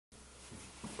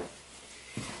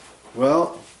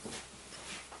Well,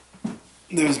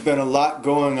 there's been a lot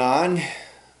going on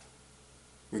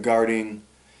regarding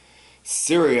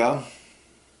Syria,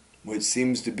 which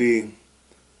seems to be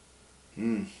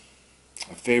a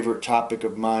favorite topic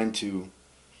of mine to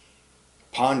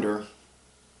ponder.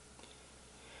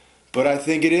 But I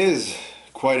think it is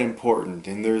quite important,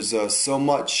 and there's so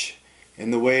much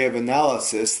in the way of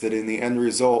analysis that in the end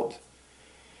result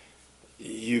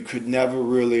you could never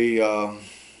really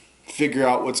figure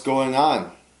out what's going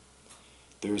on.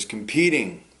 There's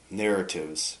competing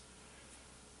narratives.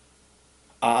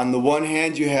 On the one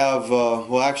hand, you have,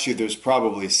 well, actually, there's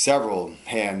probably several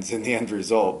hands in the end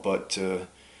result, but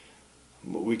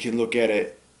we can look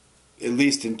at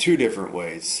least in two different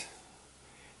ways.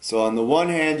 So, on the one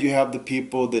hand, you have the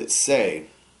people that say,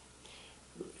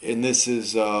 and this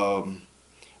is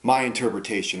my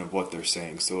interpretation of what they're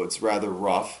saying, so it's rather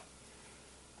rough,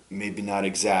 maybe not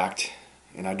exact,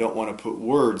 and I don't want to put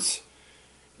words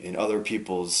in other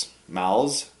people's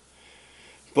mouths.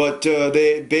 But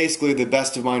they basically, the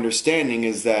best of my understanding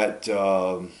is that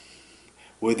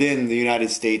within the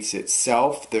United States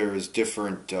itself, there's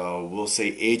different, we'll say,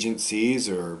 agencies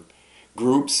or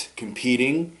groups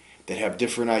competing that have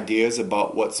different ideas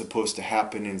about what's supposed to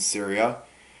happen in Syria.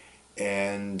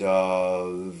 And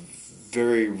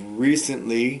very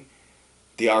recently,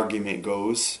 the argument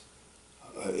goes,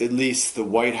 at least the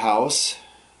White House,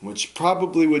 which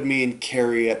probably would mean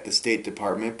Kerry at the State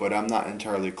Department, but I'm not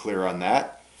entirely clear on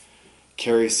that.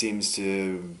 Kerry seems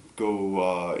to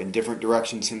go in different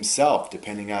directions himself,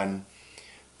 depending on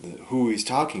who he's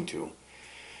talking to.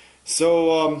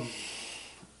 So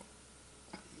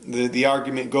the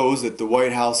argument goes that the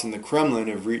White House and the Kremlin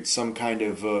have reached some kind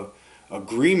of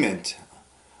agreement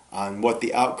on what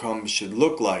the outcome should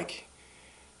look like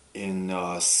in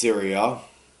Syria.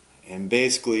 And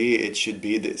basically, it should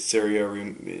be that Syria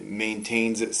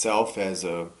maintains itself as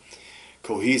a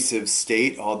cohesive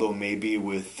state, although maybe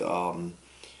with,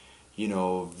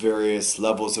 various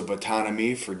levels of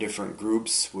autonomy for different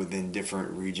groups within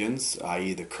different regions,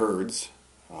 i.e. the Kurds,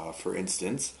 for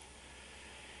instance.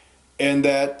 And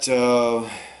that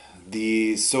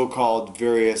the so-called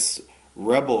various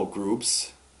rebel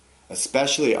groups,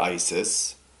 especially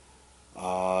ISIS,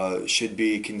 should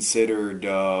be considered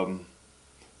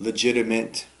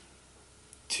legitimate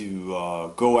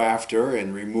to go after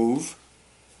and remove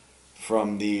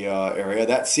from the area.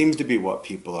 That seems to be what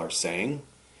people are saying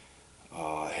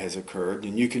has occurred.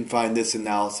 And you can find this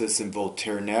analysis in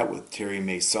VoltaireNet with Thierry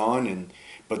Mason,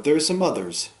 but there are some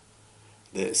others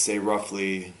that say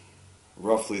roughly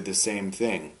the same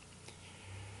thing.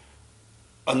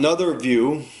 Another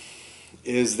view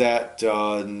is that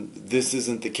this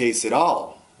isn't the case at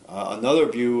all.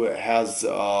 Another view has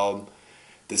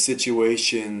the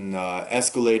situation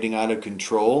escalating out of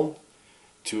control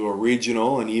to a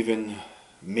regional and even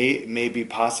maybe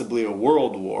possibly a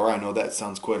world war. I know that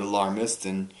sounds quite alarmist,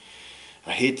 and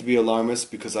I hate to be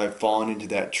alarmist because I've fallen into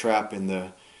that trap in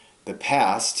the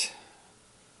past.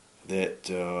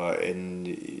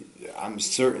 And I'm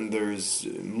certain there's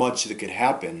much that could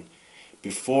happen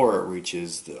before it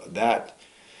reaches that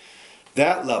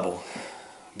level.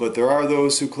 But there are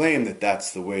those who claim that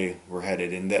that's the way we're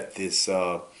headed, and that this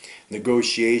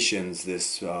negotiations,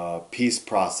 this peace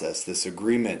process, this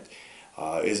agreement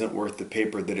isn't worth the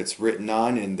paper that it's written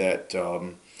on, and that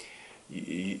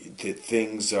that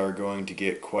things are going to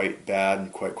get quite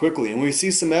bad quite quickly. And we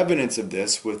see some evidence of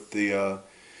this with the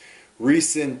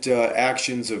recent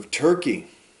actions of Turkey,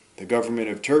 the government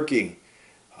of Turkey,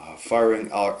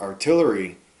 firing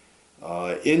artillery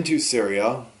into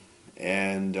Syria.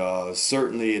 And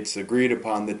certainly it's agreed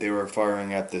upon that they were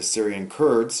firing at the Syrian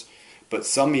Kurds, but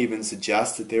some even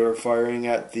suggest that they were firing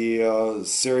at the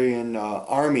Syrian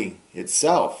army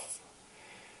itself.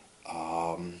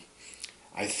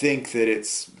 I think that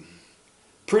it's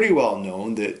pretty well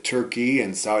known that Turkey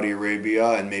and Saudi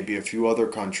Arabia and maybe a few other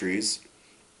countries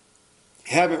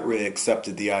haven't really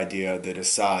accepted the idea that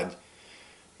Assad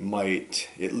might,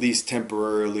 at least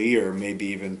temporarily or maybe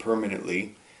even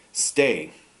permanently,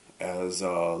 stay as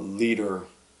a leader,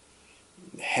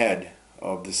 head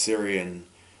of the Syrian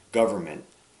government.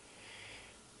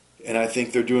 And I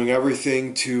think they're doing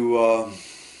everything to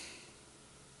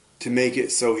make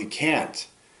it so he can't.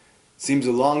 Seems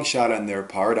a long shot on their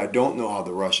part. I don't know how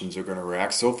the Russians are going to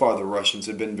react. So far the Russians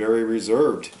have been very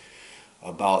reserved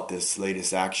about this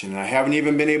latest action. And I haven't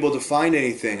even been able to find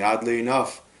anything, oddly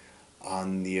enough,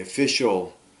 on the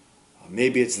official.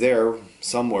 Maybe it's there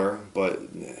somewhere, but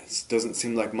it doesn't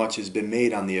seem like much has been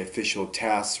made on the official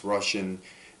TASS Russian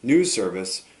news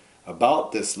service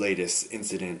about this latest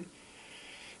incident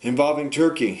involving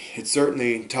Turkey. It's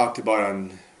certainly talked about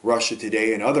on Russia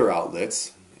Today and other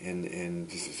outlets, and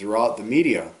throughout the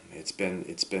media, it's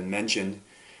been mentioned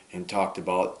and talked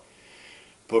about,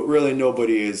 but really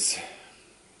nobody is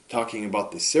talking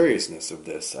about the seriousness of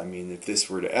this. I mean, if this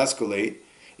were to escalate,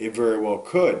 it very well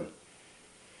could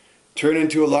turn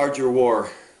into a larger war,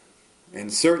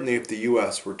 and certainly if the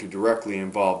U.S. were to directly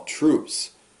involve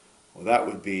troops, well, that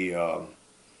would be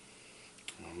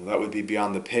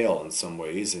beyond the pale in some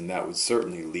ways, and that would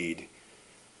certainly lead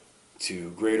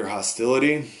to greater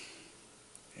hostility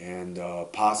and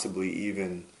possibly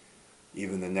even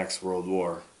the next World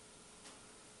War.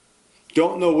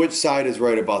 Don't know which side is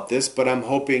right about this, but I'm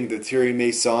hoping the Thierry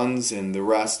Masons and the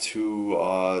rest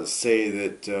who say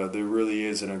that there really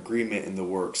is an agreement in the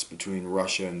works between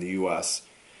Russia and the U.S.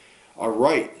 are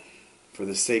right for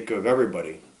the sake of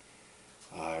everybody.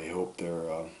 I hope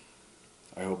they're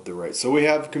right. So we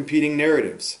have competing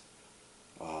narratives,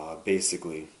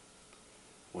 basically,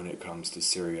 when it comes to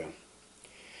Syria.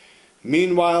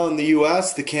 Meanwhile, in the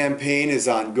U.S., the campaign is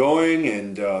ongoing,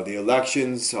 and the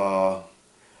elections are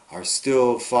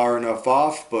still far enough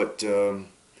off, but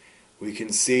we can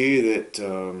see that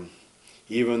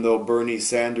even though Bernie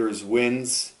Sanders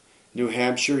wins New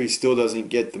Hampshire, he still doesn't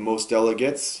get the most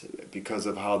delegates because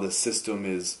of how the system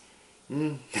is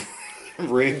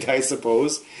rigged, I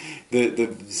suppose.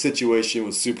 The situation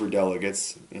with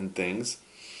superdelegates and things.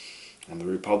 On the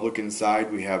Republican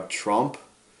side, we have Trump,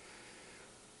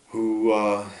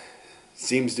 who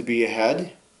seems to be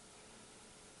ahead,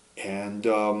 and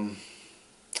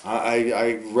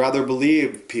I rather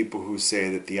believe people who say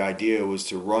that the idea was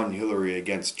to run Hillary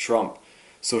against Trump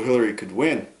so Hillary could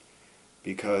win,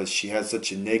 because she has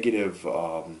such a negative,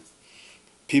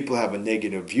 people have a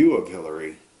negative view of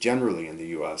Hillary generally in the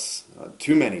U.S.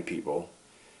 Too many people.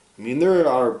 I mean, there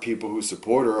are people who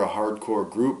support her, a hardcore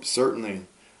group, certainly,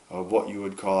 of what you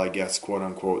would call, I guess,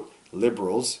 quote-unquote,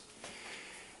 liberals.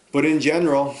 But in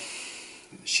general,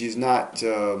 she's not,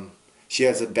 she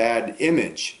has a bad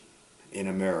image in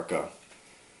America.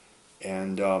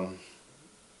 And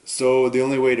so the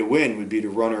only way to win would be to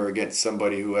run her against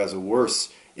somebody who has a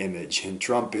worse image. And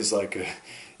Trump is like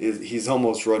he's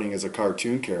almost running as a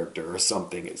cartoon character or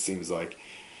something, it seems like.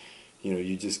 You know,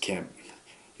 you just can't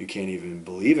even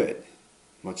believe it,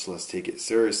 much less take it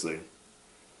seriously.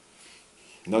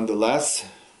 Nonetheless,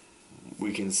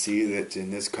 we can see that in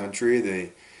this country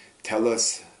they tell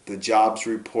us the jobs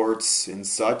reports and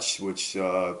such, which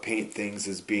paint things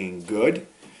as being good.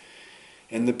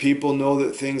 And the people know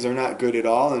that things are not good at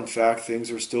all. In fact,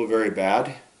 things are still very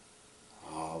bad.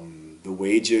 The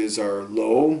wages are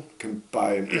low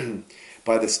by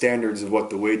the standards of what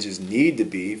the wages need to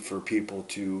be for people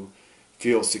to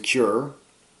feel secure.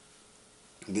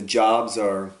 The jobs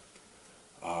are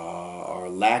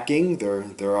lacking.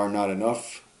 There are not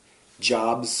enough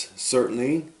jobs,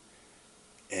 certainly.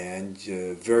 And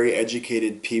very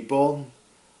educated people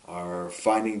are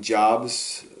finding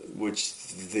jobs which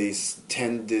they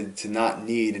tended to not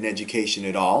need an education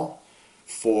at all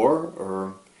for,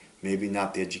 or maybe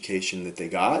not the education that they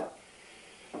got.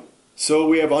 So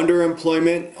we have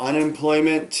underemployment,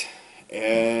 unemployment,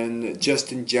 and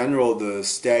just in general the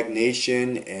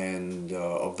stagnation and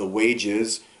of the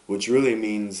wages, which really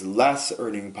means less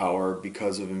earning power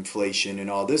because of inflation and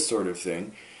all this sort of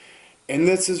thing. And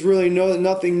this is really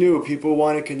nothing new. People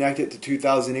want to connect it to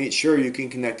 2008. Sure, you can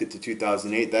connect it to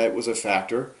 2008. That was a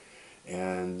factor.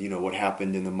 And, you know, what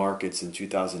happened in the markets in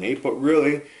 2008. But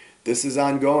really, this is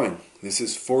ongoing. This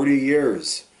is 40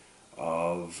 years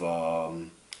of,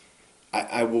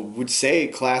 I would say,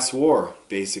 class war,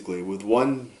 basically, with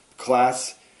one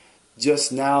class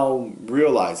just now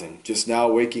realizing, just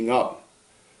now waking up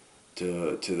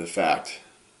to the fact.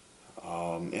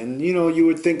 And, you know, you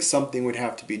would think something would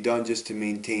have to be done just to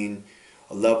maintain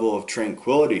a level of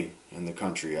tranquility in the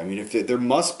country. I mean, if there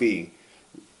must be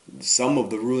some of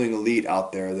the ruling elite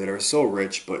out there that are so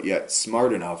rich but yet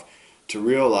smart enough to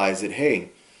realize that, hey,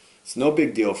 it's no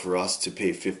big deal for us to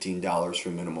pay $15 for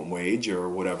minimum wage or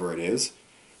whatever it is.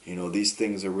 You know, these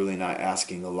things are really not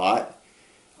asking a lot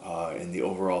in the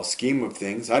overall scheme of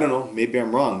things. I don't know, maybe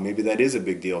I'm wrong. Maybe that is a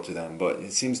big deal to them. But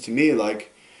it seems to me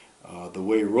like the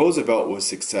way Roosevelt was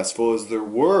successful is there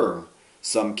were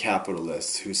some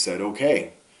capitalists who said,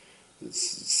 okay, it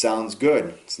sounds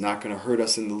good. It's not going to hurt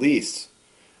us in the least.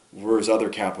 Whereas other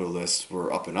capitalists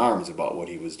were up in arms about what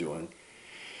he was doing.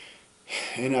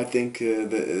 And I think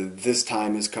this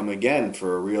time has come again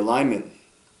for a realignment.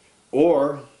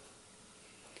 Or,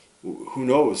 who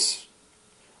knows?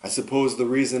 I suppose the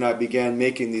reason I began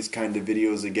making these kind of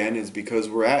videos again is because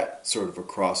we're at sort of a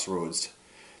crossroads,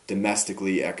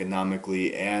 domestically,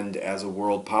 economically, and as a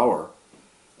world power.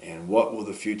 And And what will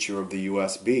the future of the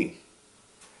U.S. be?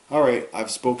 All right,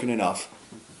 I've spoken enough.